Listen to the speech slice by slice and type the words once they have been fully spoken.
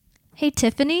Hey,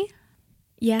 Tiffany,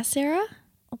 Yeah, Sarah?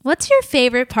 what's your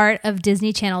favorite part of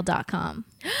DisneyChannel.com?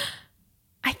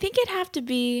 I think it'd have to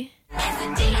be...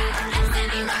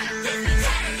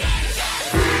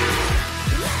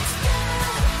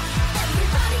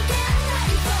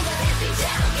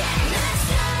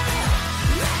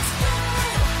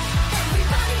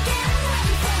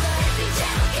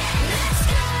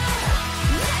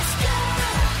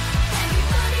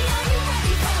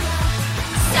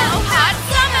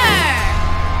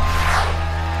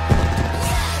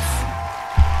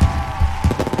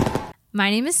 My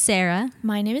name is Sarah,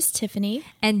 My name is Tiffany.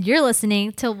 and you're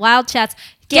listening to Wild Chats.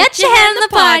 Get Your Hand in the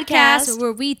Podcast,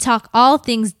 where we talk all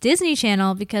things Disney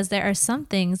Channel because there are some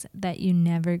things that you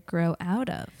never grow out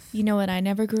of. You know what I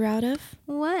never grew out of?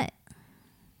 What?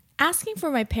 Asking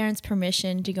for my parents'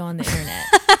 permission to go on the internet.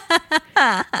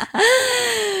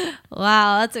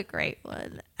 Wow, that's a great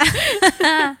one.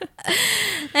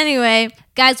 Anyway,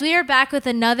 guys, we are back with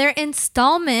another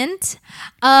installment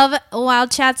of Wild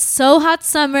Chats So Hot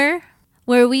Summer,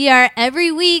 where we are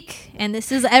every week, and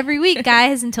this is every week,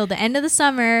 guys, until the end of the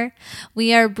summer,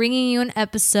 we are bringing you an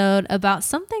episode about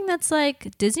something that's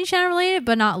like Disney Channel related,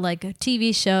 but not like a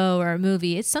TV show or a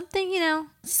movie. It's something,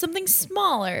 Something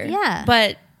smaller. Yeah.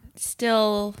 But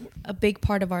still a big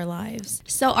part of our lives.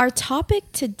 So our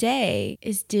topic today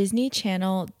is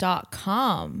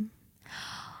DisneyChannel.com.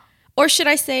 Or should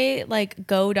I say like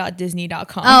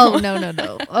go.disney.com? Oh, no.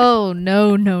 Oh,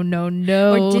 no. Or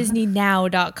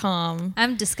DisneyNow.com.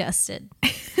 I'm disgusted.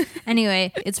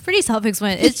 Anyway, it's pretty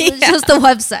self-explanatory. It's just the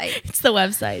website. It's the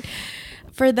website.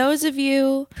 For those of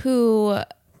you who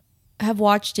have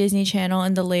watched Disney Channel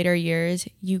in the later years,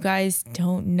 you guys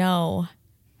don't know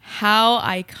how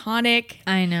iconic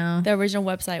I know. the original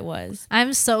website was.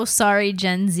 I'm so sorry,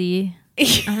 Gen Z.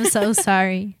 I'm so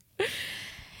sorry.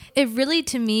 It really,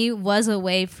 to me, was a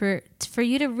way for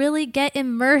you to really get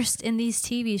immersed in these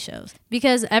TV shows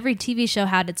because every TV show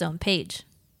had its own page.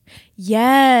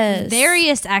 Yes.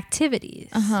 Various activities.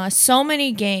 So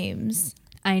many games.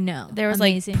 I know. There was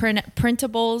amazing. like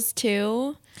printables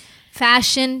too.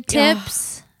 Fashion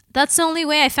tips. That's the only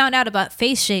way I found out about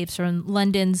face shapes from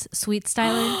London's Sweet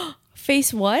Styler.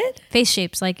 Face what? Face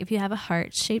shapes, like if you have a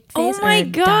heart-shaped face. Oh my or a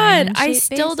God. diamond-shaped I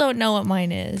still face. don't know what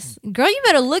mine is. Girl, you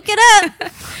better look it up.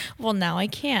 Well, now I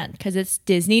can't because it's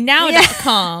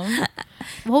DisneyNow.com.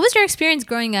 What was your experience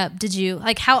growing up? Did you,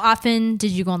 like, how often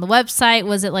did you go on the website?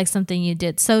 Was it like something you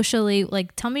did socially?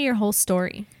 Like, tell me your whole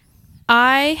story.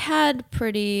 I had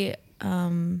pretty,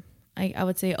 I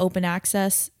would say, open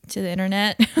access to the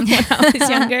internet when I was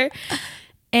younger.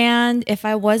 And if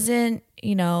I wasn't,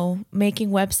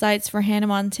 making websites for Hannah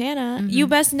Montana, you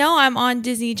best know I'm on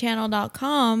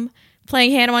DisneyChannel.com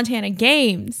playing Hannah Montana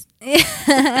games.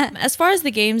 As far as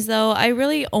the games, though, I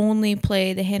really only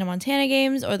play the Hannah Montana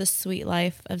games or the Sweet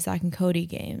Life of Zack and Cody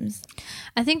games.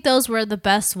 I think those were the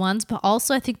best ones, but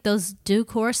also I think those do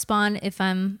correspond, if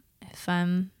I'm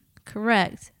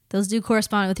correct, those do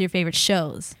correspond with your favorite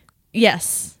shows.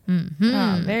 Yes.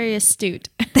 Mm-hmm. Very astute.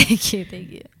 Thank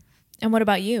you. And what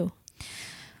about you?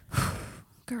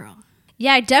 Girl.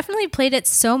 Yeah, I definitely played it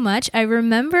so much. I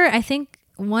remember, I think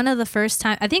one of the first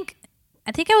time, I think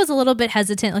I was a little bit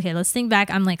hesitant. Okay, let's think back.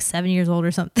 I'm like 7 years old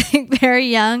or something, very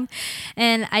young.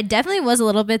 And I definitely was a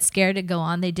little bit scared to go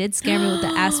on. They did scare me with the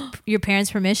ask your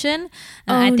parents' permission.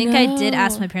 I think I did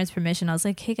ask my parents' permission. I was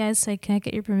like, hey guys, can I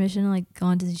get your permission to like go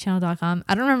on DisneyChannel.com?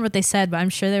 I don't remember what they said, but I'm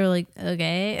sure they were like,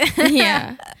 okay.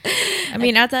 Yeah. I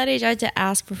mean, at that age, I had to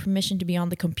ask for permission to be on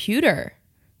the computer,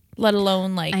 let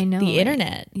alone like the right?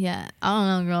 internet. Yeah. I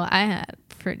don't know, girl. I had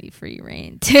pretty free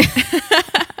reign too.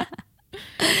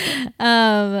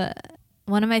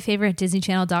 One of my favorite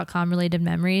DisneyChannel.com related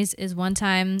memories is one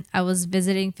time I was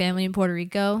visiting family in Puerto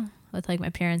Rico with like my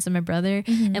parents and my brother,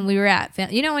 and we were at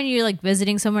when you're like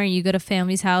visiting somewhere, you go to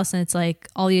family's house and it's like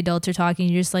all the adults are talking,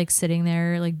 you're just like sitting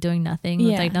there like doing nothing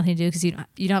with like nothing to do because you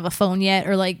don't have a phone yet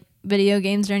or like video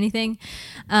games or anything.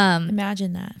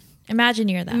 Imagine that.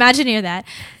 Imagineer that.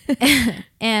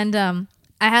 And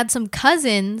I had some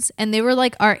cousins and they were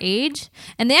like our age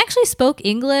and they actually spoke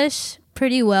English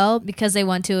pretty well because they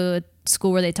went to a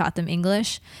school where they taught them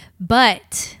English,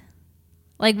 but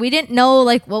like we didn't know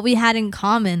like what we had in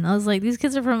common. I was like, these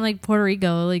kids are from like Puerto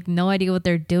Rico, like no idea what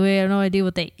they're doing, I have no idea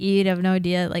what they eat, I have no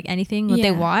idea like anything what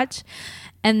they watch.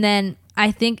 And then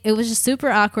I think it was just super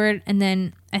awkward, and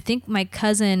then I think my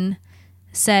cousin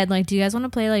said like, do you guys want to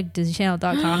play like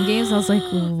DisneyChannel.com games? I was like,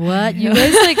 what? You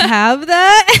guys like have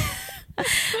that?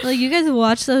 Like, you guys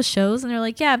watch those shows? And they're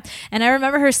like, yeah. And I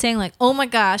remember her saying like, oh my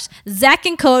gosh, Zack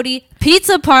and Cody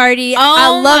Pizza Party. I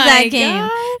love that game.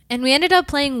 God. And we ended up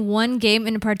playing one game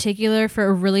in particular for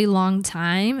a really long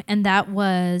time, and that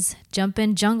was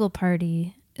Jumpin' Jungle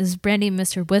Party. It was Brandy and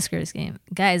Mr. Whiskers game.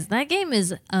 Guys, that game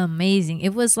is amazing.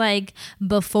 It was like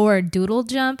before Doodle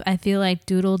Jump. I feel like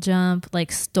Doodle Jump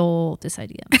like stole this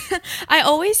idea. I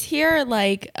always hear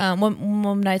like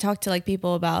when I talk to like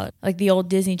people about like the old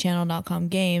DisneyChannel.com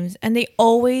games, and they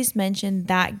always mention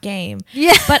that game.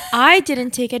 Yeah. But I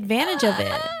didn't take advantage of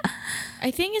it. I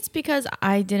think it's because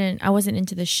I wasn't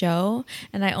into the show,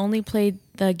 and I only played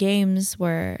the games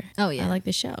where I like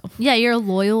the show. Yeah, you're a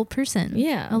loyal person.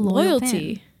 Yeah, a loyal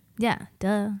loyalty. fan. Yeah,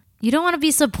 duh. You don't want to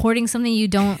be supporting something you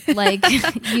don't like. You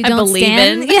I don't believe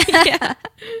stand. in. Yeah.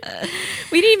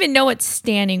 We didn't even know what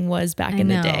standing was back in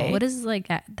the day. What does like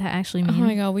that actually mean? Oh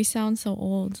my god, we sound so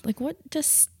old. Like, what does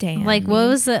stand? Like, what mean?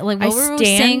 was it? Like, what were we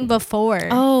saying before?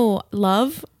 Oh,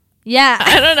 love. Yeah.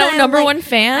 I don't know. Number like, one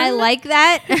fan. I like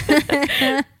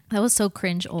that. That was so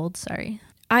cringe old. Sorry.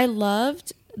 I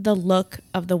loved the look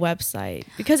of the website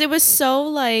because it was so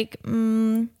like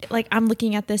I'm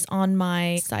looking at this on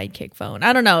my Sidekick phone.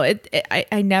 I don't know.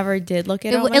 I never did look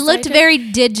at it. It looked Sidekick. very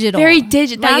digital. Very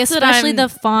digital. Like, That's especially the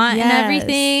font and Yes.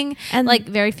 everything. And like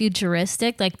very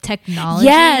futuristic, like technology.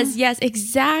 Yes,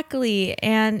 exactly.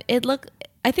 And it looked.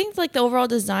 I think like the overall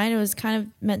design, it was kind of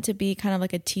meant to be kind of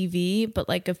like a TV, but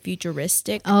like a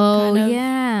futuristic. Oh, kind of.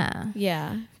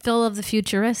 yeah. Phil of the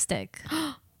futuristic.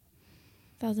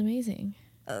 That was amazing.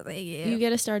 Oh, thank you. You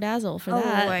get a Star Dazzle for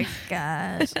that. Oh my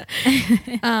gosh.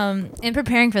 In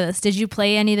preparing for this, did you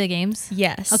play any of the games?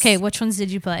 Yes. Okay, which ones did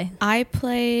you play? I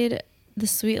played The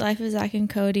Sweet Life of Zack and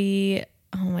Cody.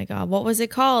 Oh my god, what was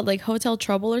it called? Like Hotel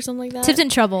Trouble or something like that? Tipped in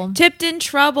Trouble. Tipped in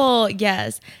Trouble.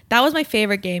 Yes. That was my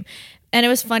favorite game. And it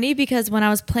was funny because when I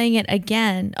was playing it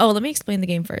again, let me explain the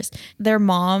game first. Their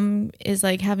mom is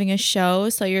like having a show,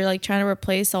 so you're like trying to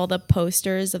replace all the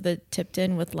posters of the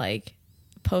Tipton with like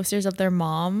posters of their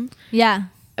mom. Yeah.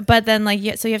 But then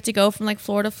so you have to go from like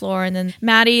floor to floor, and then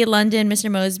Maddie, London, Mr.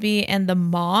 Mosby, and the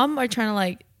mom are trying to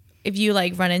like, if you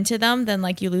like run into them, then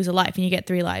like you lose a life and you get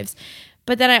 3 lives.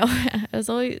 But then I was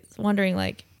always wondering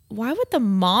like, why would the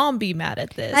mom be mad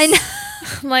at this? I know.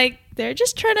 Like, they're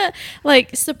just trying to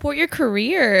like support your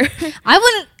career. I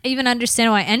wouldn't even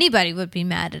understand why anybody would be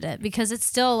mad at it, because it's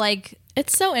still like,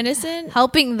 it's so innocent.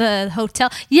 helping the hotel.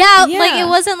 Yeah, like it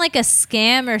wasn't like a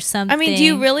scam or something. I mean, do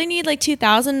you really need like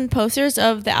 2,000 posters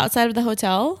of the outside of the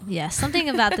hotel? Yeah, something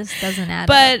about this doesn't add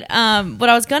up. But what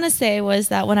I was gonna say was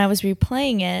that when I was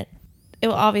replaying it,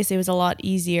 obviously it was a lot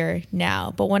easier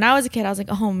now. But when I was a kid, I was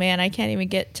like, oh man, I can't even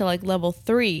get to like level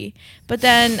 3. But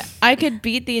then I could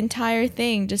beat the entire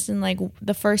thing just in like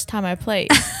the first time I played.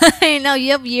 I know,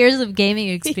 you have years of gaming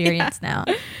experience now.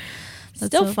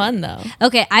 Still so fun though.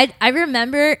 Okay, I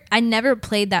remember I never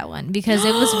played that one because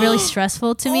it was really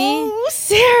stressful to me. Oh,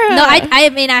 Sarah. No,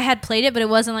 I mean I had played it, but it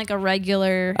wasn't like a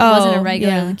regular. It wasn't a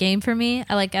regular game for me.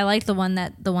 I liked the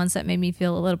ones that made me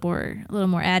feel a little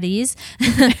more at ease.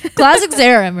 Classic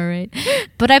Sarah, am I right?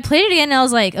 But I played it again and I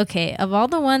was like, okay, of all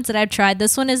the ones that I've tried,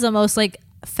 this one is the most like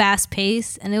fast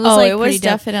paced, and it was like it was pretty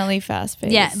dope. definitely fast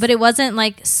paced. Yeah, but it wasn't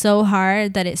like so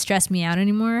hard that it stressed me out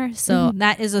anymore. So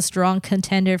that is a strong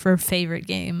contender for favorite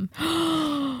game.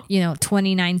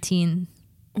 2019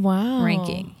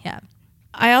 ranking. Yeah.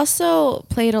 I also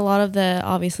played a lot of the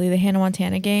Hannah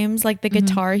Montana games, like the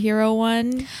Guitar Hero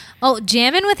one. Oh,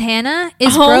 Jammin' with Hannah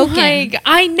is broken.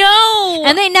 I know.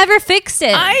 And they never fixed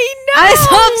it. I know. It's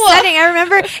so upsetting. I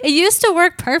remember it used to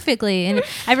work perfectly. And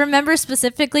I remember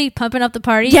specifically pumping up the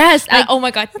party. Yes. Like, oh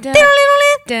my God.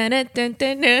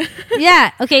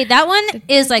 Yeah. Okay. That one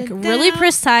is like really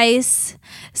precise.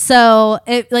 So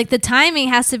like the timing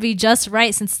has to be just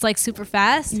right since it's like super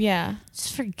fast. Yeah.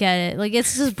 Just forget it. Like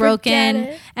it's just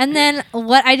broken. And then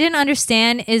what I didn't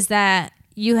understand is that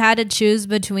you had to choose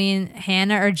between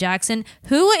Hannah or Jackson.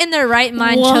 Who in their right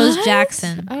mind chose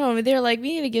Jackson? I don't know. They're like,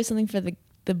 we need to give something for the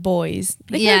boys.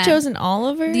 They could Yeah. have chosen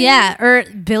Oliver. Yeah, or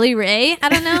Billy Ray. I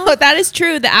don't know. Oh, that is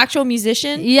true. The actual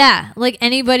musician. Yeah, like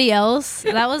anybody else.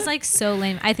 That was like so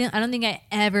lame. I don't think I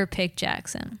ever picked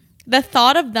Jackson. The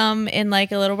thought of them in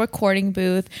like a little recording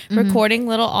booth, recording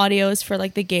little audios for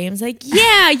like the games, like,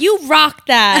 yeah, you rock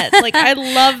that. Like, I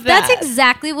love that. That's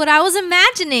exactly what I was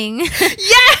imagining.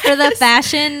 Yeah. for the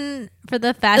fashion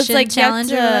It's like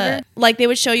challenge or whatever. like they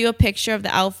would show you a picture of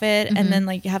the outfit and then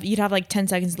like you'd have like 10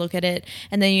 seconds to look at it,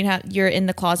 and then you're in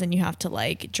the closet and you have to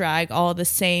like drag all the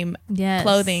same Yes.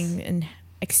 clothing and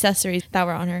accessories that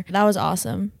were on her. That was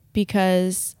awesome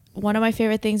because one of my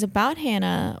favorite things about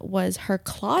Hannah was her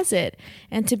closet,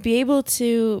 and to be able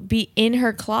to be in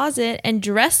her closet and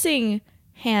dressing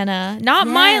Hannah, not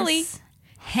Yes. Miley,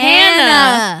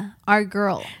 Hannah, our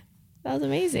girl. that was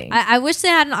amazing. I wish they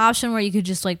had an option where you could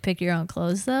just like pick your own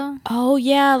clothes though. Oh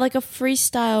yeah, like a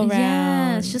freestyle round.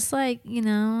 Yeah, it's just like, you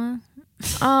know.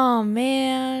 Oh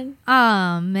man,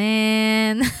 Oh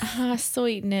man.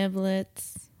 sweet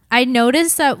niblets. I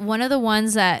noticed that one of the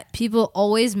ones that people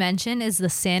always mention is the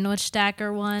sandwich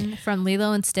stacker one from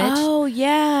Lilo and Stitch. Oh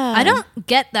yeah, I don't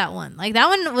get that one. Like that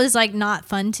one was like not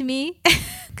fun to me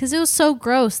because it was so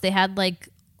gross. They had like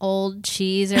old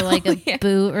cheese or like a yeah.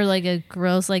 boot or like a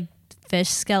gross like fish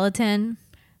skeleton.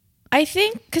 I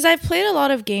think because I've played a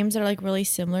lot of games that are like really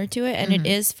similar to it, and it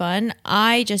is fun.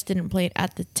 I just didn't play it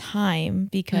at the time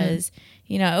because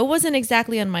you know it wasn't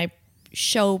exactly on my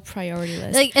show priority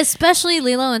list. Like especially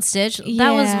Lilo and Stitch.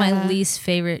 That was my Yeah. least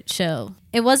favorite show.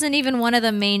 It wasn't even one of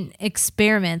the main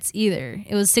experiments either.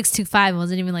 It was 625. It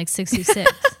wasn't even like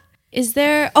 626. Is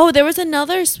there? Oh, there was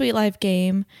another Sweet Life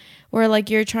game where like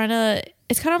you're trying to.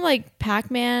 It's kind of like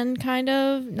Pac-Man, kind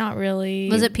of. Not really.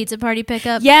 Was it Pizza Party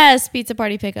Pickup? Yes, Pizza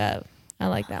Party Pickup. I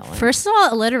like that one. First of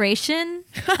all, alliteration,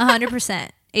 100%.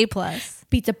 A plus.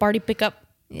 Pizza Party Pickup.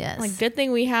 Yes. Like good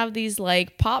thing we have these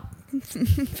like pop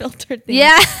filtered things.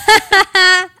 Yeah.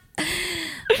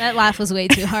 That laugh was way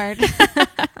too hard.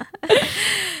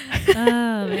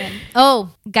 Oh, man.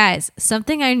 Oh, guys,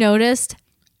 something I noticed.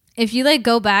 If you like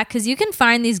go back, because you can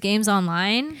find these games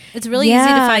online. It's really easy to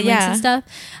Yeah, find links yeah. and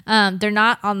stuff. They're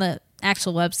not on the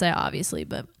actual website, obviously.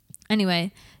 But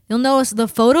anyway, you'll notice the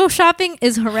photoshopping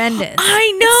is horrendous.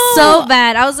 I know. So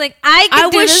bad. I was like, I I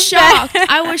do was this shocked.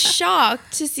 better. I was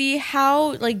shocked to see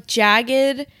how like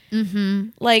jagged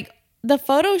like the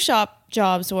Photoshop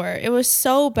jobs were. It was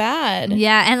so bad.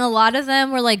 Yeah, and a lot of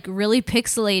them were like really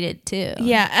pixelated too.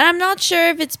 Yeah, and I'm not sure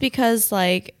if it's because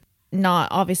like not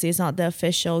obviously it's not the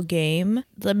official game.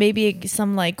 Maybe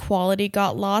some like quality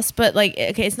got lost, but like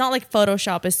okay, it's not like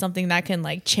Photoshop is something that can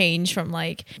like change from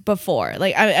like before.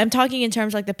 Like I'm talking in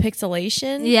terms of, like the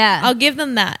pixelation. Yeah. I'll give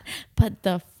them that. But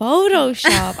the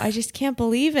Photoshop, I just can't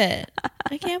believe it.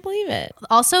 I can't believe it.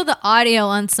 Also, the audio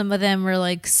on some of them were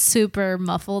like super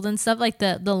muffled and stuff. Like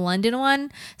the London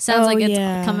one sounds Oh, like it's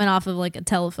yeah. coming off of like a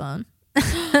telephone.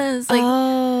 It's like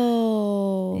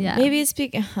Oh, Yeah. Maybe it's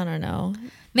I don't know.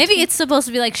 maybe it's supposed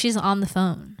to be like she's on the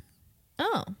phone.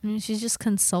 Oh, I mean, she's just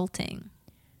consulting.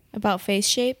 about face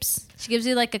shapes. She gives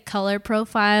you like a color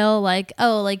profile, like,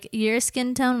 oh, like your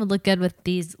skin tone would look good with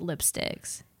these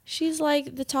lipsticks. She's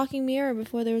like the talking mirror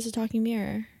before there was a talking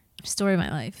mirror. Story of my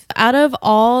life. Out of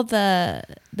all the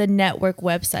network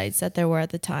websites that there were at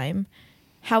the time,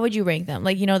 how would you rank them?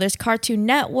 Like, you know, there's Cartoon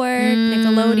Network,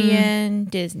 Nickelodeon,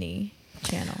 Disney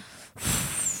Channel.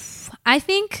 I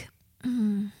think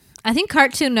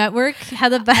Cartoon Network had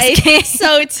the best game.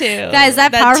 So too. Guys,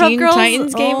 that Powerpuff Teen Girls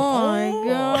Titans game. Oh my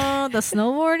god, the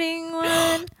snowboarding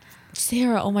one.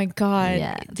 Sarah, oh my god.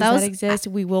 Yeah, Does that was- that exist?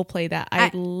 We will play that. I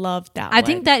love that I one.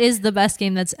 think that is the best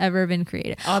game that's ever been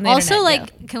created. On the Also, internet,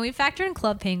 like, can we factor in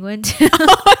Club Penguin too?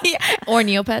 Yeah. Or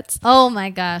Neopets. Oh my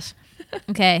gosh.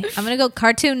 Okay, I'm gonna go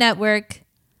Cartoon Network,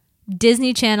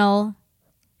 Disney Channel,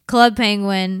 Club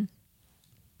Penguin,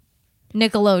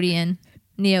 Nickelodeon,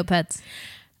 Neopets.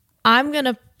 I'm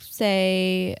gonna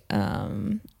say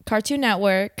Cartoon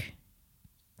Network.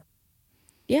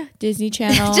 Yeah, Disney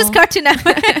Channel. Just Cartoon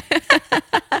Network.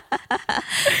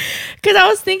 Because I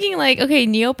was thinking like, okay,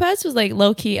 Neopets was like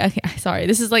low key. Okay, sorry,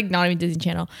 this is like not even Disney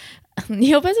Channel.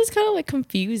 Neopets is kind of like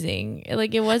confusing.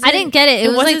 Like it wasn't. I didn't get it. It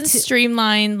was like wasn't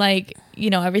streamlined. Like you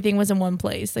know, everything was in one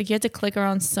place. Like you had to click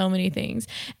around so many things.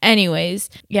 Anyways,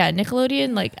 yeah,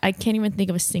 Nickelodeon. Like I can't even think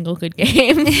of a single good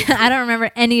game. I don't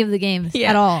remember any of the games Yeah.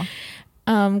 at all.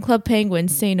 Club Penguin,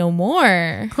 say no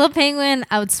more. Club Penguin,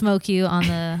 I would smoke you on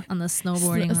the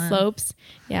snowboarding one. Slopes.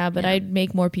 Yeah, but I'd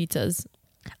make more pizzas.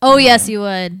 Oh yes, you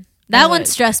would. That one would.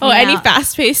 stressed me Oh, out. any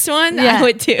fast paced one? Yeah. I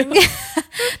would too.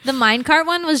 The minecart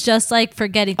one was just like for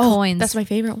getting coins. That's my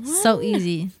favorite one. So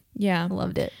easy. Yeah. I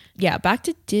loved it. Yeah, back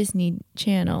to Disney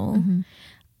Channel. Mm-hmm.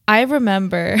 I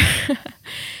remember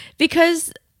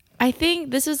because I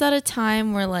think this was at a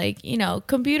time where like, you know,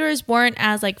 computers weren't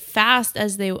as like fast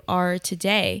as they are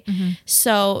today. Mm-hmm.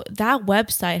 So that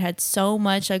website had so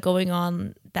much like going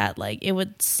on that like it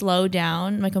would slow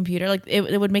down my computer. Like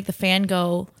it would make the fan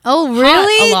go. Oh hot a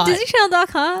really? lot.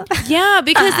 DisneyChannel.com? Yeah,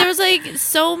 because there was like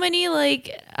so many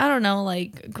like I don't know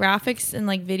like graphics and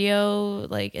like video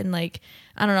like and like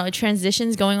I don't know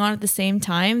transitions going on at the same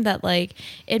time that like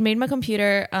it made my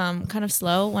computer kind of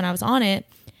slow when I was on it.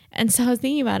 And so I was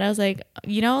thinking about it. I was like,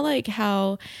 you know, like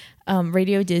how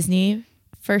Radio Disney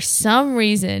for some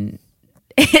reason,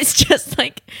 it's just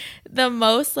like the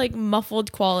most like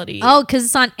muffled quality. Oh, because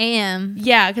it's on AM.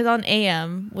 Yeah, because on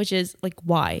AM, which is like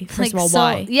why? First of all,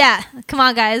 why? Yeah, come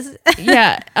on, guys.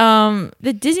 Yeah.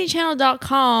 The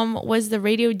DisneyChannel.com was the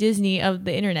Radio Disney of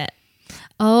the internet.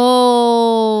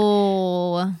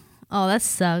 Oh, that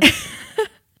sucks.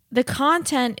 The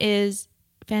content is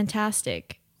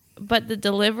fantastic, but the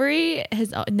delivery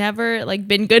has never like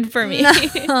been good for me.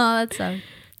 Oh, that sucks.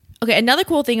 Okay, another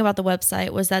cool thing about the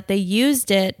website was that they used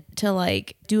it to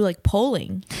like do like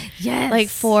polling. Yes. Like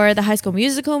for the High School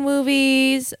Musical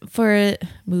movies,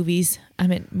 I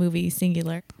meant movies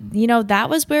singular. You know,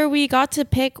 that was where we got to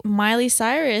pick Miley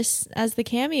Cyrus as the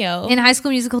cameo. In High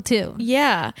School Musical too.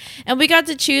 Yeah. And we got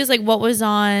to choose like what was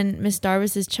on Miss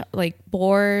Darvis's like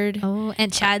board. Oh,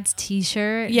 and Chad's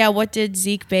t-shirt. Yeah, what did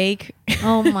Zeke bake?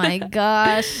 Oh my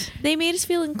gosh. They made us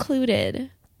feel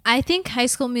included. I think High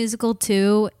School Musical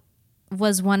 2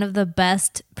 was one of the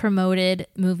best promoted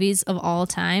movies of all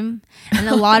time. And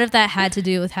a lot of that had to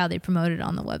do with how they promoted it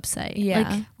on the website. Yeah.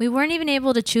 Like, we weren't even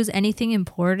able to choose anything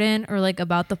important or like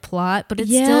about the plot, but it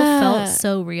still felt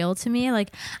so real to me.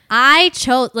 Like I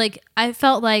felt like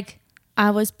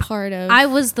I was part of. I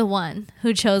was the one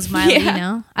who chose Miley, you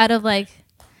know, out of like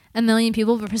a million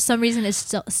people, but for some reason it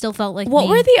still felt like What me.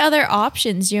 were the other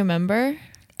options? Do you remember?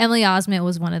 Emily Osment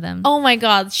was one of them. Oh my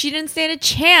God, she didn't stand a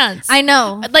chance. I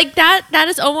know. Like that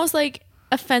is almost like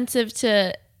offensive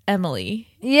to Emily.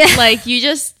 Yeah. Like you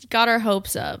just got our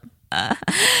hopes up.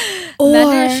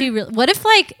 Imagine if she what if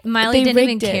like Miley they didn't even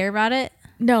rigged it. care about it?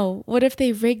 No, what if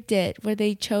they rigged it where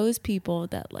they chose people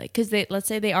that like, because let's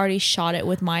say they already shot it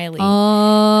with Miley.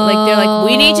 Oh. Like they're like,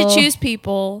 we need to choose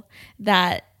people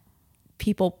that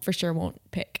people for sure won't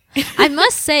pick. I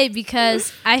must say,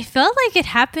 because I felt like it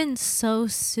happened so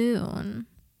soon.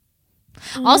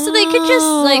 Also, they could just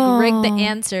like rig the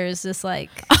answers, just like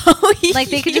like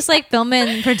they could just like film it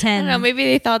and I pretend. don't know, maybe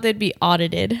they thought they'd be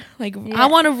audited. Like, I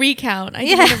want to recount. I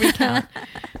want to recount.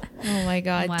 Oh my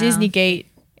God. Wow. Disney Gate,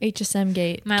 HSM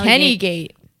Gate, Miley Kenny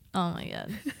Gate, Oh my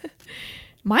God.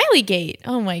 Miley Gate.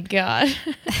 Oh my God.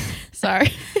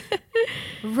 Sorry.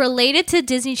 Related to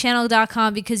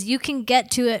DisneyChannel.com, because you can get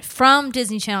to it from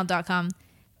DisneyChannel.com.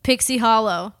 Pixie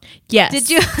Hollow. Yes. Did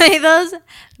you play those?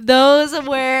 Those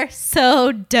were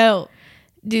so dope.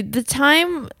 Dude, the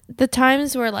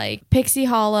times were like Pixie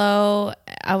Hollow.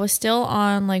 I was still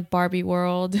on like Barbie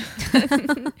World.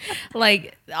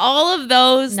 Like all of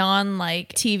those non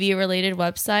like TV related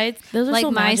websites. Those are Like so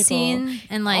My magical. Scene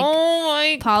and like oh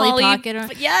my Polly Pocket. Or,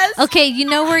 yes. okay, you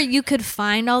know where you could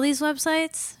find all these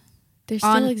websites? They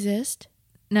still exist?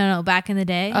 No, back in the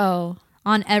day. Oh.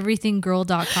 On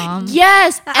everythinggirl.com.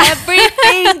 Yes,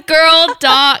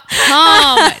 everythinggirl.com.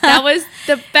 That was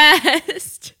the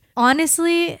best.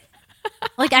 Honestly,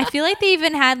 like I feel like they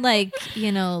even had like,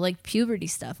 you know, like puberty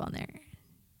stuff on there.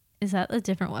 Is that a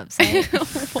different website?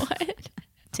 What?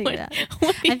 Take it out.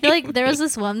 I feel like there was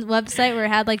this one website where it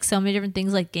had like so many different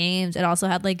things like games. It also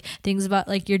had like things about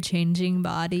like your changing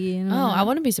body. And all Oh, that. I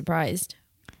wouldn't be surprised.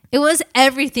 It was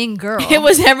Everything Girl. It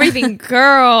was everything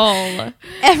girl.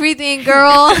 Everything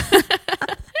Girl.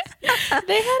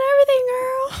 They had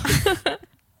everything girl.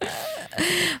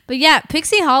 But yeah,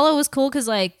 Pixie Hollow was cool because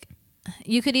like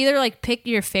you could either like pick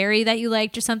your fairy that you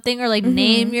liked or something, or like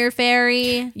name your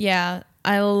fairy. Yeah,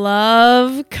 I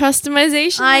love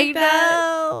customization. I like that.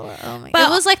 know. Oh my But-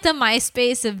 God. It was like the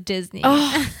MySpace of Disney.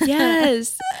 Oh,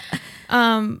 yes.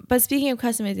 But speaking of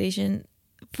customization,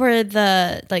 for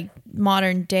the like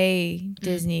modern day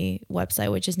Disney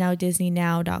website, which is now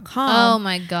DisneyNow.com. Oh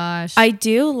my gosh. I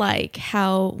do like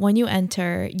how when you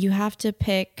enter, you have to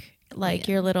pick like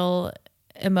your little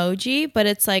emoji, but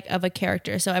it's like of a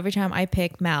character. So every time I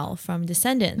pick Mal from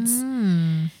Descendants.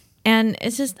 And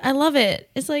it's just, I love it.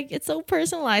 It's like, it's so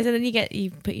personalized. And then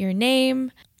you put your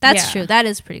name. That's Yeah. true. That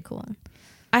is pretty cool.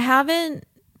 I haven't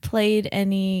played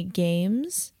any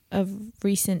games of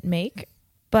recent make,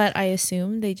 but I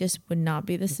assume they just would not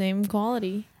be the same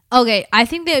quality. Okay, I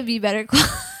think they would be better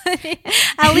quality.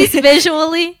 At least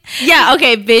visually. Yeah,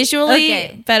 okay, visually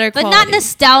Okay. better But quality. not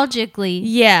nostalgically.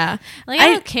 Yeah. Like I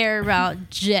don't care about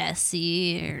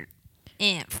Jessie or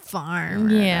Ant Farm.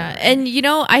 Yeah. And you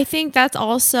know, I think that's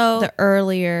also the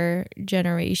earlier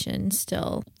generation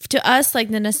still. To us, like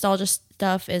the nostalgia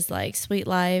stuff is like Sweet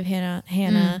Life, Hannah.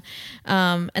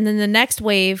 And then the next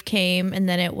wave came and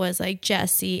then it was like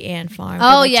Jessie and Farm.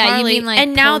 Oh, like yeah, you Charlie. mean, like,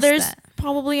 and now post there's that.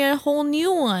 probably a whole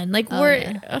new one. Like Oh, we're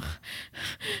yeah.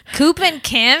 Coop and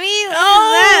Cammy? What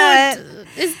Oh, is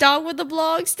that? is Dog with the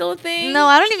Blog still a thing? No,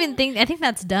 I don't even think. I think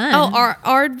that's done. Oh,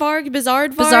 Aardvark, Bizarre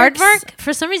Bizarre Vark?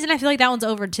 For some reason, I feel like that one's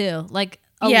over too. Like,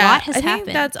 a lot has I happened.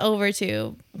 think that's over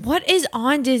too. What is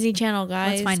on Disney Channel,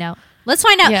 guys? Let's find out. Let's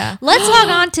find out. Yeah. Let's log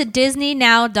on to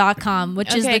DisneyNow.com,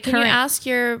 which is the can current. you ask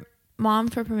your mom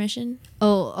for permission?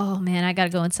 Oh man, I gotta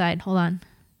go inside. Hold on.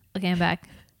 Okay, I'm back.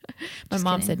 My Just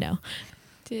mom kidding. said no.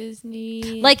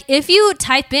 Disney. Like if you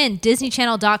type in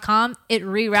DisneyChannel.com, it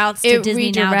reroutes to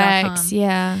DisneyNow.com.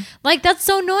 Yeah. Like that's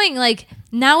so annoying. Like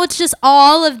now it's just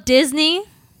all of Disney.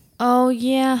 Oh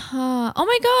yeah. Huh. Oh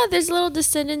my God. There's a little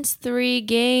Descendants 3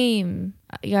 game.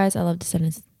 You guys, I love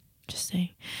Descendants. Just saying.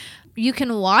 You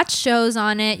can watch shows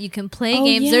on it. You can play Oh,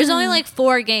 games. There's yeah. only like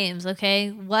 4 games. Okay,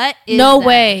 what is No that?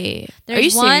 way. There's Are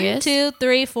you 1, serious? 2,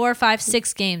 3, 4, 5,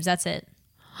 6 games. That's it.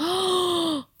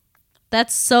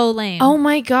 That's so lame. Oh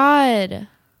my God.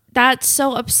 That's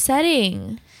so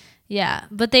upsetting. Yeah,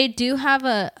 but they do have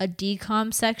a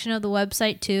decom section of the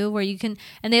website too, where you can,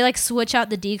 and they like switch out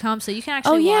the decom so you can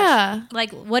actually yeah. watch.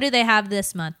 Like, what do they have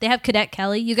this month? They have Cadet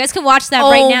Kelly. You guys can watch that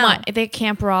right now. They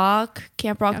Camp Rock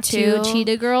 2,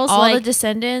 Cheetah Girls, all like, the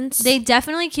Descendants. They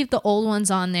definitely keep the old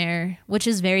ones on there, which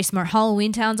is very smart.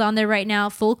 Halloween Town's on there right now.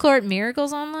 Full Court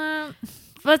Miracles on that.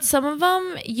 But some of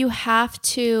them you have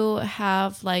to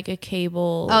have like a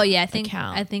cable. Oh yeah,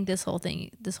 account. I think this whole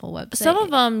website. Some of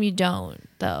them you don't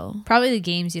though. Probably the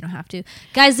games you don't have to.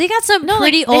 Guys, they got some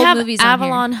pretty like, old they have movies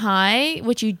Avalon on here. High,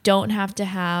 which you don't have to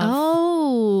have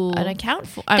an account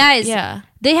for. Guys, yeah.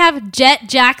 They have Jet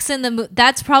Jackson.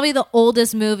 That's probably the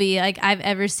oldest movie like I've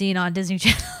ever seen on Disney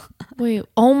Channel. Wait,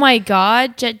 oh my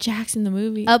God, Jet Jackson the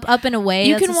movie. Up and Away.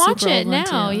 You That's can a watch super it old one,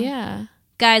 now. too. Yeah.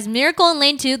 Guys, Miracle in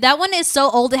Lane 2. That one is so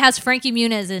old. It has Frankie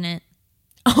Muniz in it.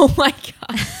 Oh my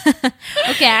God.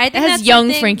 Okay, I think It has that's young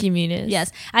something- Frankie Muniz.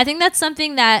 Yes, I think that's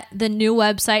something that the new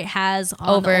website has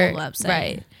on the old website.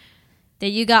 Right. That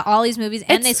you got all these movies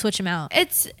and they It's- switch them out.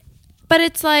 But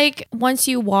it's like once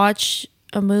you watch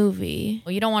a movie,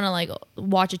 you don't want to like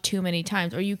watch it too many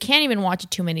times, or you can't even watch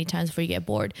it too many times before you get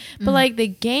bored. But like the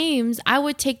games, I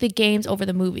would take the games over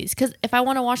the movies, because if I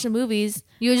want to watch the movies,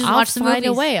 You would just I'll watch the find a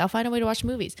movies. way. I'll find a way to watch the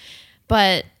movies.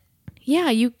 But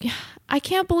yeah, I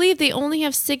can't believe they only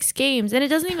have 6 games, and it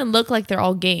doesn't even look like they're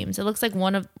all games. It looks like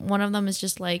one of them is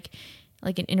just like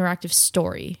an interactive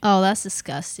story. Oh, that's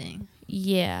disgusting.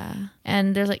 Yeah,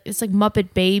 and there's like it's like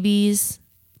Muppet Babies,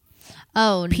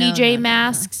 Oh, no, PJ no.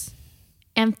 Masks,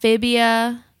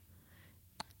 Amphibia.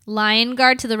 Lion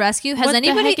Guard to the Rescue. Has What the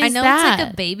anybody? heck I is know it's like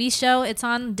that? a baby show. It's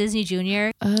on Disney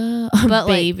Junior. A But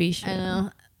baby like, show. I know.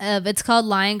 It's called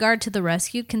Lion Guard to the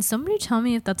Rescue. Can somebody tell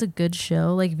me if that's a good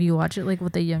show? Like if you watch it like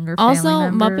with a younger family Also,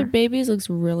 member? Muppet Babies looks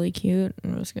really cute.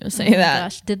 I'm just gonna say Oh my that.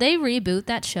 Gosh, did they reboot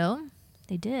that show?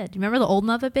 They did. You remember the old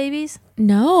Muppet Babies?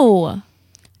 No.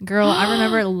 Girl, I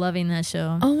remember loving that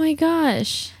show. Oh my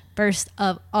gosh. First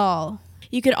of all.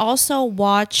 You could also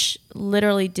watch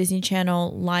literally Disney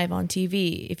Channel live on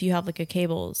TV if you have like a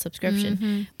cable subscription.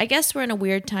 Mm-hmm. I guess we're in a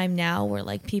weird time now where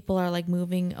like people are like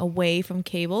moving away from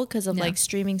cable because of Yeah. like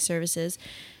streaming services.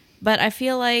 But I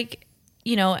feel like,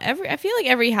 you know,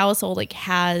 every household like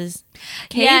has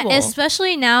cable. Yeah,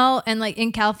 especially now and like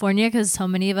in California because so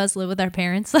many of us live with our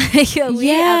parents. Like we have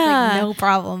Yeah. like no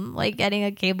problem like getting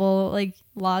a cable like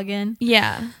login.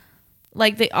 Yeah.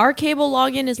 Like our cable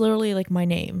login is literally like my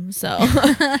name. So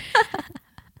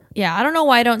yeah, I don't know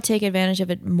why I don't take advantage of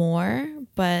it more,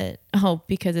 but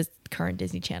because it's current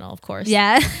Disney Channel, of course.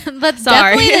 Yeah, but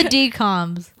Sorry. definitely the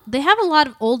DComs. They have a lot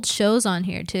of old shows on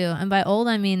here too, and by old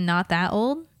I mean not that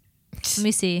old. Let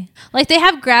me see. Like they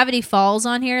have Gravity Falls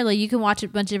on here. Like you can watch a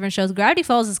bunch of different shows. Gravity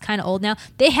Falls is kind of old now.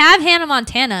 They have Hannah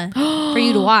Montana for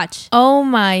you to watch. Oh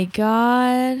my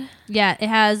God. Yeah, it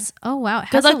has. Oh wow, it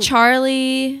Good has luck,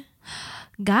 Charlie.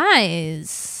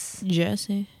 guys.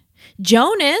 Jesse.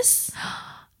 Jonas.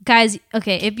 Guys,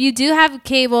 okay, if you do have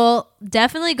cable,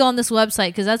 definitely go on this website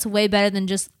because that's way better than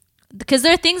just because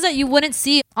there are things that you wouldn't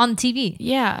see on TV.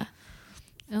 Yeah.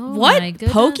 Oh What? my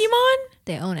goodness. Pokemon?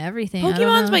 They own everything. I don't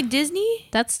Pokemon's know. by Disney?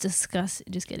 That's disgusting.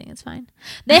 Just kidding. It's fine.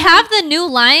 They have the new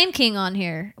Lion King on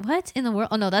here. What in the world?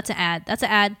 Oh no, that's an ad. That's an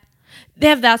ad. They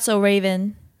have That's So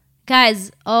Raven.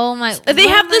 Guys, oh my. They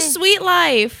what have am The I- Sweet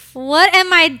Life. What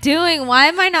am I doing? Why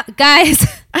am I not? Guys,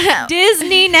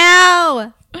 Disney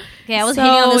now. Okay, I was So,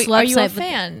 hating on this website. are you a but-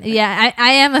 fan? Yeah, I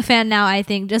am a fan now, I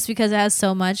think, just because it has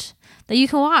so much that you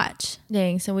can watch.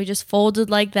 Dang, so we just folded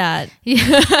like that.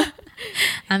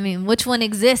 I mean, which one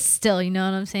exists still? You know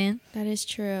what I'm saying? That is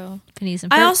true. Phineas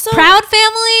and I Ferb. also- Proud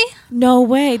Family. No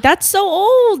way. That's so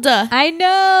old. I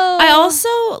know. I also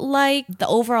like the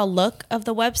overall look of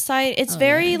the website. It's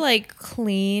very like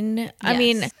clean. I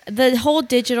mean, Yes. the whole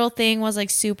digital thing was like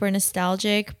super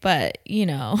nostalgic, but you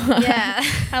know, Yeah.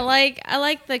 I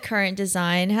like the current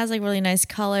design. It has like really nice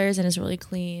colors and it's really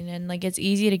clean and like it's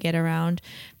easy to get around.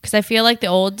 Because I feel like the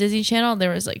old Disney Channel, there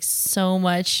was like so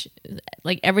much,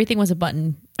 like everything was a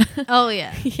button. Oh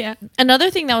yeah. Yeah.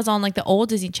 Another thing that was on like the old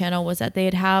Disney Channel was that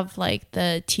they'd have like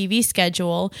the TV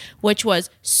schedule, which was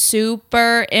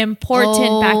super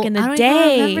important back in the I don't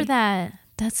day. even remember that.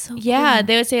 That's so Yeah, cool.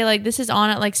 they would say like this is on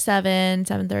at like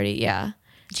 7:30. Yeah.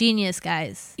 Genius,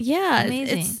 guys. Yeah.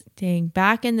 Amazing. It's dang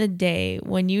back in the day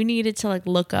when you needed to like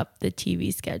look up the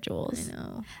TV schedules.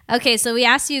 No. Okay, so we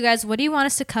asked you guys, what do you want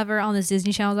us to cover on this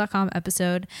DisneyChannel.com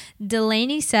episode?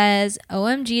 Delaney says,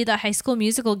 OMG, the High School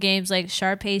Musical games like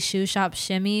Sharpay, Shoe Shop,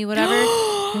 Shimmy, whatever.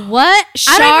 What?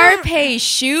 Sharpay,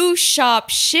 Shoe Shop,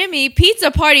 Shimmy, Pizza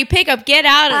Party, Pickup, Get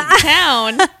Out of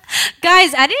Town.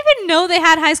 Guys, I didn't even know they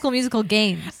had High School Musical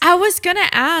games. I was gonna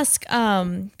ask,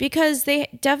 because they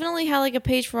definitely had like a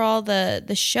page for all the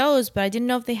shows, but I didn't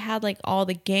know if they had like all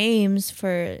the games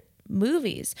for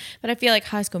movies. But I feel like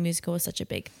High School Musical was such a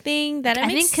big thing that it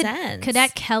makes sense.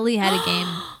 Cadet Kelly had a game.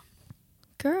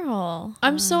 Girl,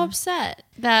 I'm so upset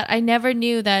that I never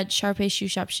knew that Sharpay Shoe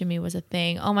Shop Shimmy was a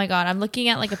thing. Oh my god, I'm looking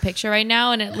at like a picture right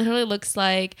now, and it literally looks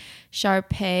like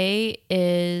Sharpay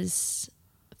is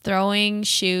throwing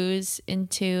shoes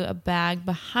into a bag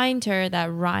behind her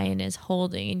that Ryan is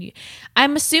holding. And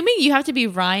I'm assuming you have to be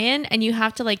Ryan and you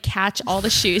have to like catch all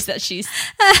the shoes that she's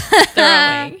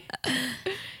throwing.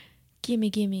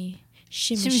 Gimme, gimme.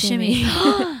 Shimmy, shimmy.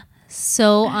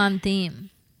 So on theme.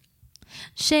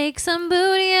 Shake some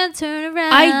booty and turn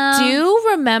around. I do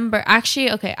remember,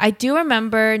 actually, okay, I do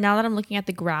remember now that I'm looking at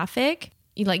the graphic,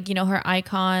 like, you know, her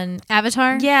icon.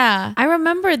 Avatar? Yeah, I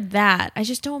remember that. I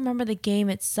just don't remember the game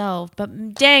itself.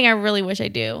 But dang, I really wish I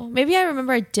do. Maybe I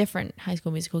remember a different High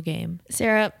School Musical game.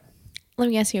 Sarah, let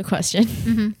me ask you a question.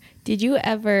 Mm-hmm. Did you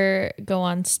ever go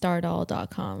on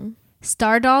stardoll.com?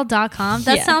 Stardoll.com?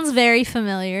 That Yes. sounds very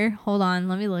familiar. Hold on,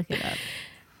 let me look it up.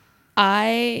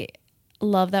 I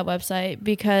love that website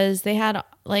because they had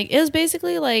like, it was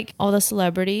basically like all the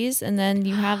celebrities, and then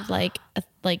you have like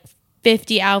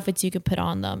 50 outfits you could put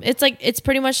on them. It's like, it's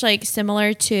pretty much like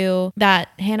similar to that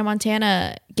Hannah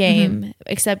Montana game,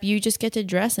 except you just get to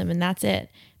dress them and that's it.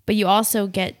 But you also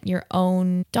get your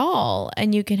own doll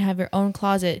and you can have your own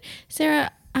closet.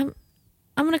 Sarah, I'm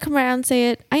gonna come around and say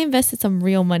it. I invested some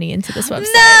real money into this website.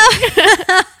 No!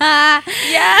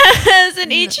 Yes,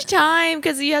 and each time,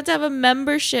 because you have to have a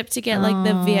membership to get like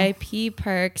the VIP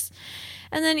perks,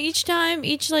 and then each time,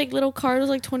 each like little card was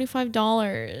like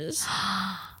 $25.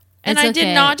 And It's I did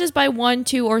okay. not just buy 1,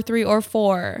 2, or 3, or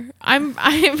 4. I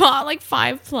bought like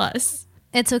 5+.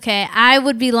 It's okay. I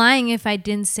would be lying if I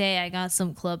didn't say I got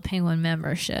some Club Penguin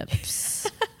memberships.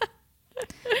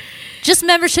 Just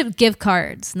membership gift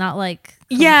cards, not like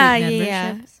complete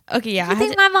memberships. Okay, yeah. I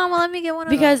think my mom will let me get one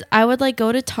of Because I would like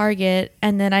go to Target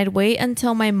and then I'd wait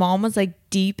until my mom was like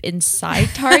deep inside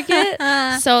Target.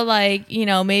 So like, you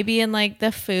know, maybe in like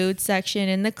the food section,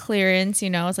 in the clearance, you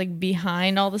know, it's like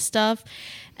behind all the stuff.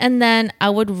 And then I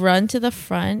would run to the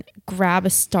front, grab a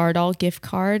Stardoll gift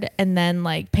card, and then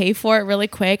like pay for it really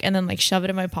quick and then like shove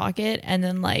it in my pocket and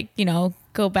then like, you know,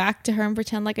 go back to her and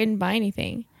pretend like I didn't buy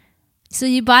anything. So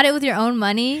you bought it with your own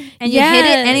money and you hid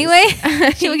it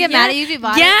anyway? She would get mad at you if you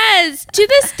bought it? Yes. To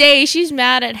this day, she's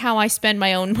mad at how I spend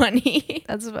my own money.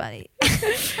 That's funny.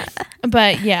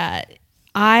 But yeah,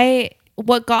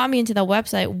 what got me into the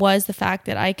website was the fact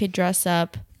that I could dress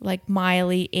up like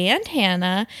Miley and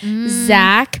Hannah,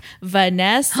 Zach,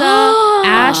 Vanessa,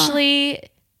 Ashley,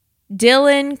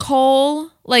 Dylan, Cole,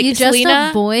 like You dressed Selena.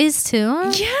 up boys too?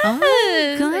 Yes.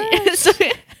 Oh, gosh. So-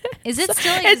 Is it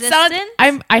still it existent?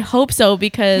 sounds, I hope so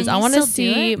because Can I you want to still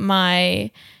do see it? my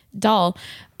doll.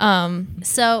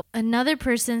 So another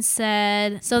person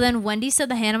said, so then Wendy said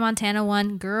the Hannah Montana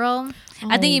one. Girl,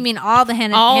 I think you mean all the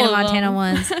Hannah All of Montana them.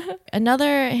 ones.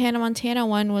 Another Hannah Montana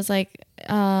one was like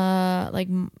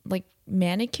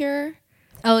manicure.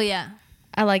 Oh, yeah.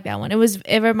 I like that one.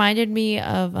 It reminded me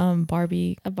of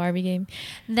Barbie, a Barbie game.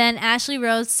 Then Ashley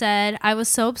Rose said, I was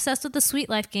so obsessed with the Sweet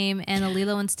Life game and the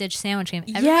Lilo and Stitch sandwich game.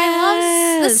 Everybody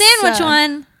loves the sandwich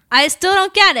one. I still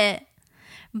don't get it.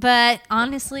 But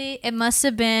honestly, it must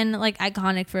have been like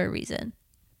iconic for a reason.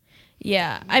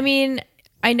 Yeah. I mean,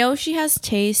 I know she has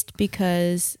taste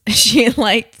because she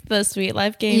liked the Sweet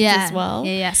Life games as well.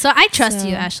 Yeah. So I trust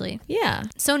you, Ashley. Yeah.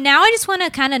 So now I just want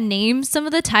to kind of name some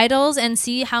of the titles and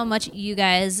see how much you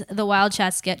guys, the wild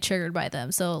chats, get triggered by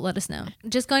them. So let us know.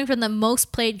 Just going from the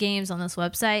most played games on this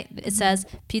website, it says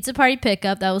Pizza Party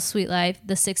Pickup, that was Sweet Life,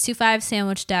 the 625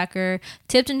 Sandwich Stacker,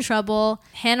 Tipped in Trouble,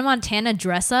 Hannah Montana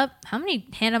Dress Up. How many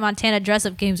Hannah Montana Dress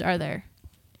Up games are there?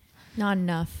 Not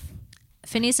enough.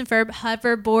 Phineas and Ferb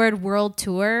Hoverboard World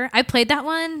Tour. I played that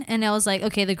one and I was like,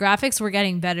 okay, the graphics were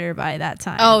getting better by that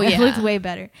time. Oh, It yeah. looked way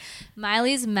better.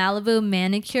 Miley's Malibu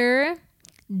Manicure.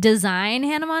 Design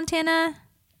Hannah Montana.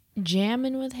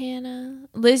 Jammin' with Hannah.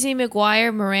 Lizzie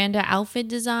McGuire Miranda outfit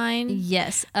design.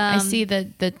 Yes. I see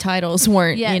that the titles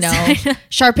weren't, Yes. you know,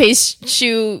 Sharpay's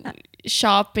shoe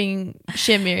shopping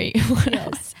shimmery. What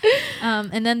else?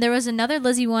 And then there was another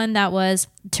Lizzie one that was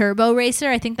Turbo Racer.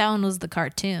 I think that one was the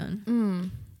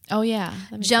cartoon. Oh, yeah.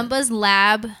 Jumba's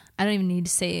Lab. I don't even need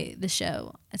to say the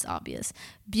show. It's obvious.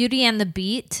 Beauty and the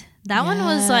Beat. That one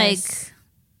was like,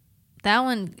 that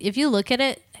one, if you look at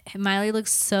it, Miley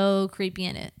looks so creepy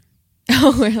in it.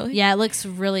 Oh, really? Yeah, it looks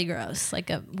really gross, like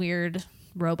a weird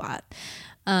robot.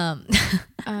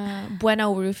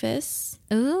 Bueno Rufus.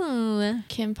 Ooh.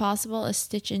 Kim Possible, A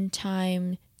Stitch in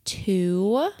Time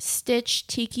 2. Stitch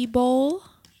Tiki Bowl.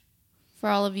 For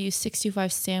all of you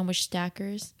 625 sandwich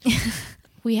stackers.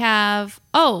 We have,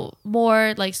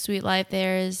 more like Sweet Life.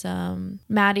 There's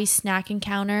Maddie's Snack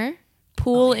Encounter.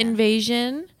 Pool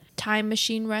Invasion. Time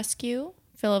Machine Rescue.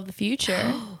 Phil of the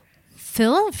Future.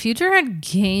 Phil and Future had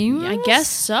games? I guess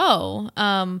so.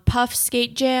 Puff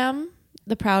Skate Jam.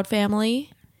 The Proud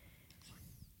Family.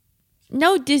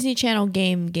 No Disney Channel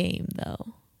game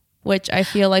though, which I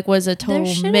feel like was a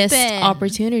total missed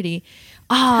opportunity.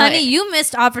 Honey, you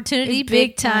missed opportunity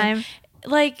big time.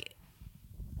 Like,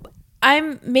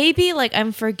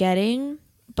 I'm forgetting,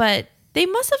 but they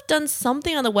must have done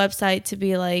something on the website to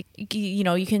be like, you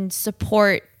know, you can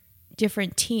support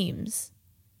different teams,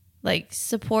 like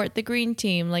support the green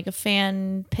team, like a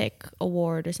fan pick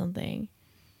award or something.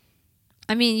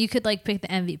 I mean, you could like pick the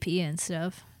MVP and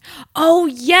stuff. Oh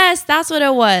yes, that's what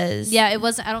it was. Yeah, it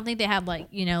was. I don't think they had like,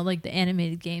 you know, like the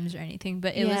animated games or anything,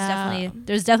 but it was definitely,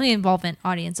 there's definitely involvement,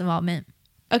 audience involvement.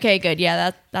 Okay, good.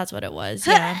 Yeah, that's what it was.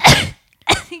 Yeah.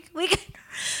 I think we can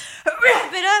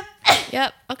wrap it up.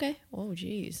 Yep. Okay. Oh,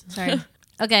 jeez. Sorry.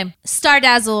 Okay. Star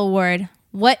Dazzle Award.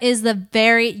 What is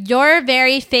your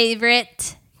very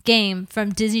favorite game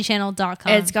from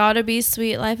DisneyChannel.com? It's got to be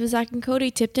Sweet Life of Zack and Cody,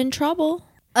 Tipped in Trouble.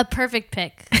 A perfect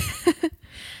pick.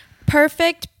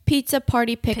 Perfect pizza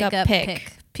party pickup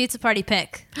pick. Pizza party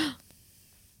pick.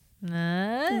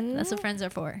 That's what friends are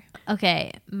for.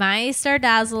 Okay. My Star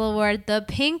Dazzle Award. The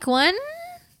pink one.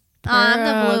 On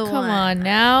the blue one. Come on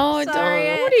now. Sorry,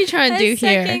 What are you trying to do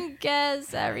here? Second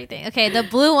guess everything. Okay, the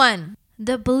blue one.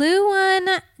 The blue one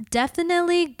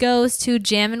definitely goes to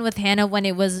Jammin' with Hannah when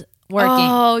it was working.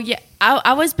 Oh, yeah.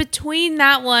 I was between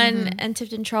that one and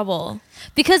Tipped in Trouble.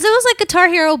 Because it was like Guitar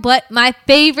Hero, but my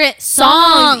favorite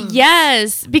song.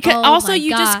 Yes. Because Oh also my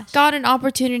you gosh. just got an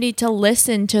opportunity to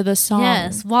listen to the song.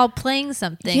 Yes, while playing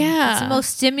something. Yeah. It's the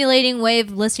most stimulating way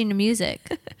of listening to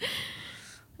music.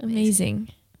 Amazing.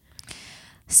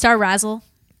 Star Razzle.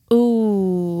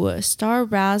 Ooh, Star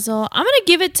Razzle. I'm going to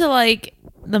give it to like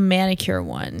the manicure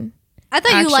one. I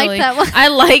thought you liked that one. I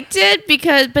liked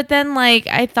it but then like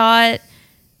I thought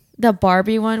the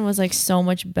Barbie one was like so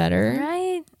much better.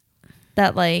 Right?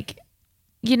 That like,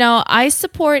 you know, I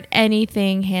support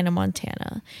anything Hannah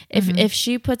Montana. If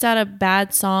she puts out a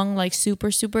bad song like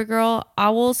Supergirl, I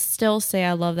will still say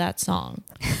I love that song.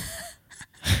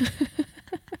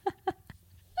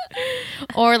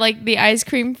 Or like the Ice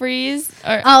Cream Freeze.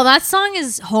 Or that song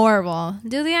is horrible.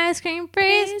 Do the Ice Cream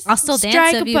Freeze. I'll still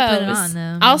dance if you put it on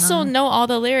though. I also know all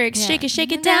the lyrics. Yeah.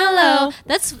 Shake it down low.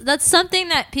 That's something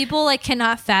that people like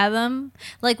cannot fathom.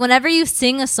 Like whenever you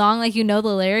sing a song, like you know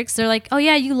the lyrics, they're like, "Oh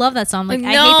yeah, you love that song." Like, No,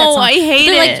 I hate that song. I hate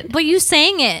But they're it. Like, but you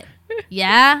sang it.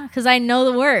 Yeah, because I know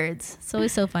the words. It's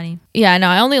always so funny. Yeah, no,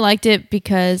 I only liked it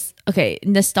because, okay,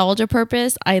 nostalgia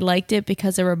purpose, I liked it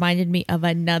because it reminded me of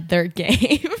another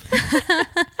game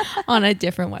on a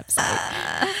different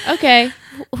website. Okay,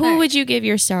 who would you give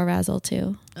your Star Razzle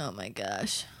to? Oh my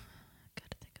gosh,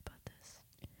 gotta think about this.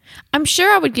 I'm sure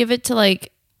I would give it to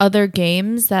like other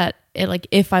games that it, like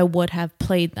if I would have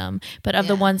played them, but of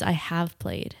the ones I have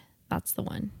played, that's the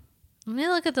one. Let me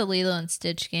look at the Lilo and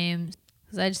Stitch games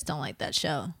because I just don't like that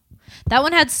show. That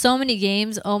one had so many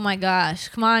games. Oh my gosh,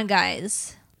 come on,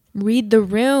 guys. Read the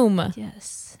room.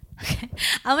 Yes. Okay.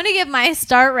 I'm going to give my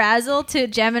Star Razzle to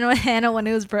Jammin' with Hannah when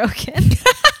it was broken.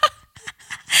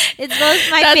 It's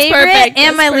both my That's favorite perfect.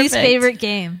 and That's my least perfect. favorite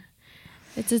game.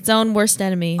 It's its own worst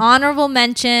enemy. Honorable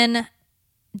mention: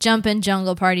 Jumpin'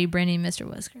 Jungle Party, Brainy Mr.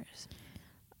 Whiskers.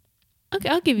 Okay,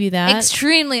 I'll give you that.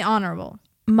 Extremely honorable.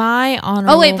 My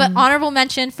honorable. Oh wait, but honorable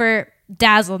mention for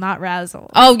Dazzle, not Razzle.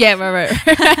 Oh yeah,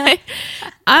 right.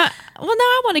 Now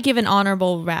I want to give an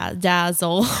honorable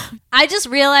dazzle. I just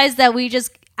realized that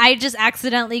I just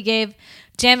accidentally gave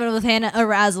Jammin' with Hannah a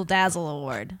Razzle Dazzle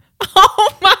award.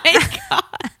 Oh my god.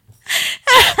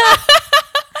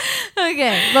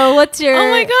 Okay, but what's your? Oh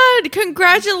my god!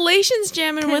 Congratulations,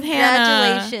 Jammin' with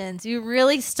Hannah. Congratulations! You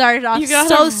really started off You got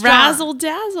so a strong. razzle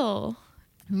dazzle.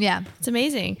 Yeah. It's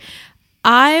amazing.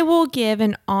 I will give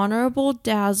an honorable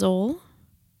dazzle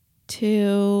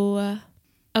to.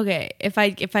 Okay, if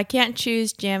I can't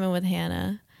choose Jammin' with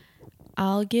Hannah,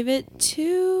 I'll give it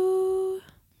to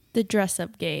the dress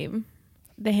up game,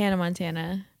 the Hannah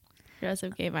Montana dress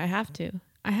up game. I have to.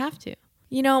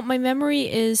 You know, my memory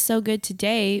is so good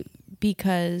today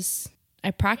because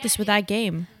I practiced with that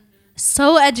game.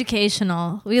 So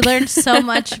educational. We learned so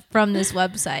much from this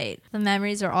website. The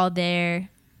memories are all there.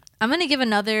 I'm gonna give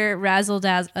another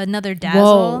another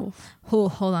dazzle. Oh,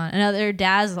 hold on, another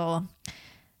dazzle.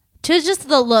 To just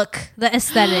the look, the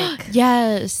aesthetic,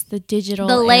 Yes, the digital,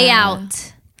 the era.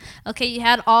 layout. Okay, you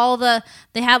had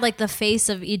they had like the face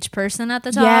of each person at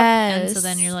the top. And so Yes.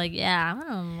 then you're like, yeah, I'm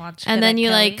gonna watch. And then Cadet you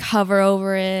Kelly. like hover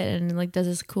over it and like does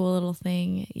this cool little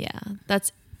thing. Yeah,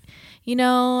 that's, you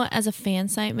know, as a fan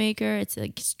site maker,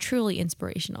 it's truly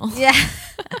inspirational. Yeah.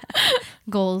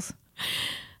 Goals.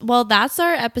 Well, that's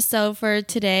our episode for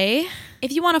today.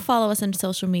 If you want to follow us on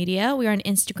social media, we are on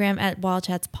Instagram at Wild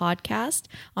Chats Podcast,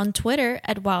 on Twitter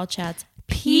at Wild Chats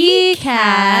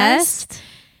PCast.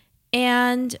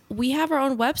 And we have our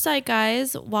own website,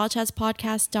 guys,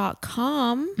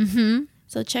 wildchatspodcast.com. Mm-hmm.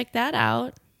 So check that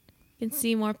out. You can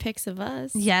see more pics of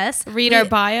us. Yes. Read our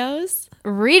bios.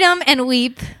 Read them and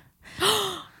weep.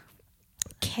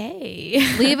 Okay.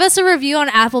 Leave us a review on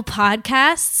Apple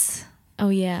Podcasts. Oh,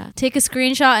 yeah. Take a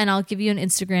screenshot and I'll give you an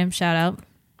Instagram shout out.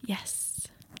 Yes.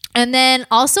 And then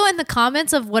also in the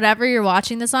comments of whatever you're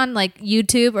watching this on, like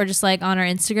YouTube or just like on our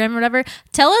Instagram or whatever,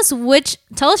 tell us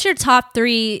your top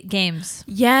 3 games.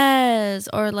 Yes.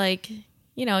 Or like,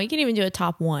 you know, you can even do a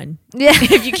top 1. Yeah.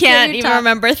 If you can't Your even top-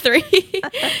 remember 3.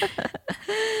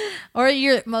 Or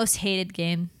your most hated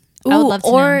game. I would love to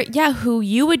or know. yeah, who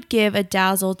you would give a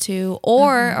dazzle to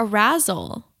or a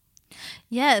razzle.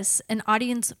 Yes, an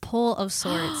audience poll of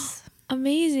sorts.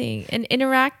 Amazing. An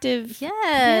interactive.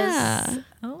 Yes. Yeah.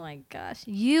 Oh my gosh.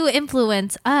 You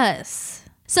influence us.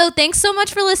 So thanks so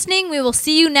much for listening. We will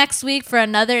see you next week for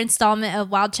another installment of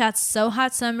Wild Chats So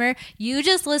Hot Summer. You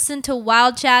just listened to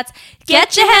Wild Chats.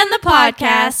 Get your hand in the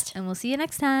podcast. And we'll see you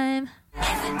next time.